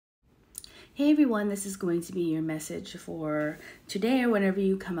Hey everyone, this is going to be your message for today or whenever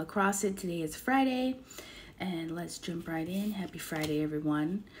you come across it. Today is Friday, and let's jump right in. Happy Friday,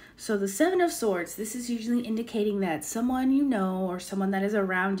 everyone. So the Seven of Swords, this is usually indicating that someone you know or someone that is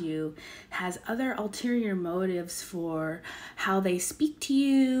around you has other ulterior motives for how they speak to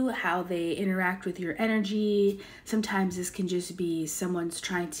you, how they interact with your energy. Sometimes this can just be someone's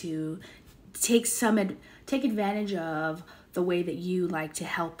trying to take advantage of the way that you like to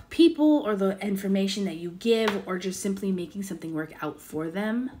help people or the information that you give, or just simply making something work out for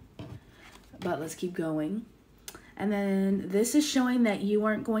them. But let's keep going. And then this is showing that you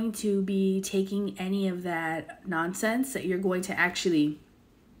aren't going to be taking any of that nonsense, that you're going to actually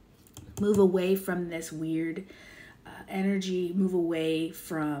move away from this weird energy, move away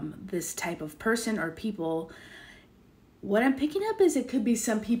from this type of person or people. What I'm picking up is it could be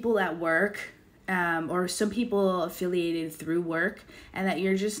some people at work, or some people affiliated through work, and that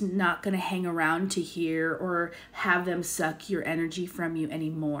you're just not going to hang around to hear or have them suck your energy from you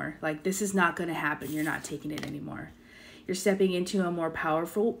anymore. Like, this is not going to happen. You're not taking it anymore. You're stepping into a more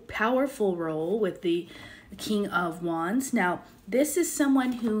powerful role with the King of Wands. Now, this is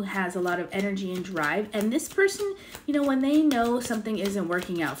someone who has a lot of energy and drive, and this person, when they know something isn't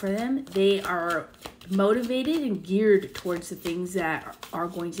working out for them, they are motivated and geared towards the things that are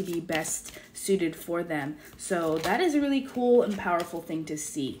going to be best suited for them. So that is a really cool and powerful thing to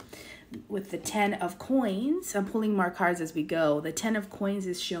see. With the 10 of coins, I'm pulling more cards as we go. The 10 of coins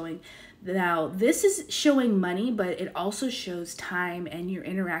is showing, now this is showing money, but it also shows time and your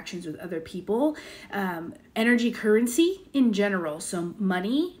interactions with other people, energy currency in general. So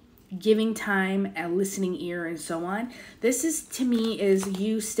money, giving time, a listening ear, and so on. This is, to me, is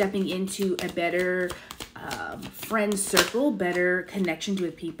you stepping into a better friend circle, better connections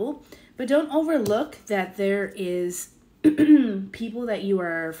with people. But don't overlook that there is people that you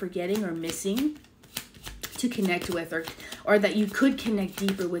are forgetting or missing to connect with, or that you could connect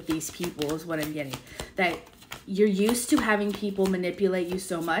deeper with these people is what I'm getting. That you're used to having people manipulate you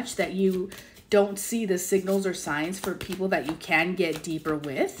so much that you don't see the signals or signs for people that you can get deeper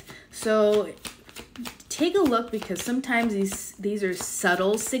with. So take a look, because sometimes these are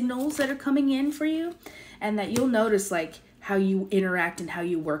subtle signals that are coming in for you, and that you'll notice, like, how you interact and how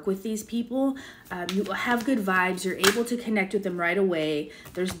you work with these people. You have good vibes. You're able to connect with them right away.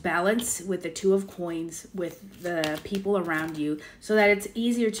 There's balance with the 2 of coins with the people around you, so that it's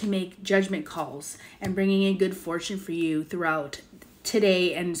easier to make judgment calls and bringing in good fortune for you throughout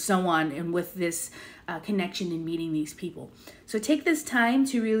today and so on, and with this connection and meeting these people. So take this time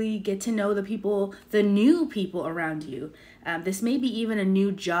to really get to know the people, the new people around you. This may be even a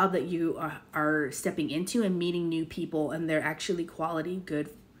new job that you are stepping into, and meeting new people, and they're actually quality, good,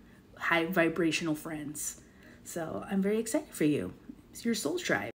 high vibrational friends. So I'm very excited for you. It's your soul tribe.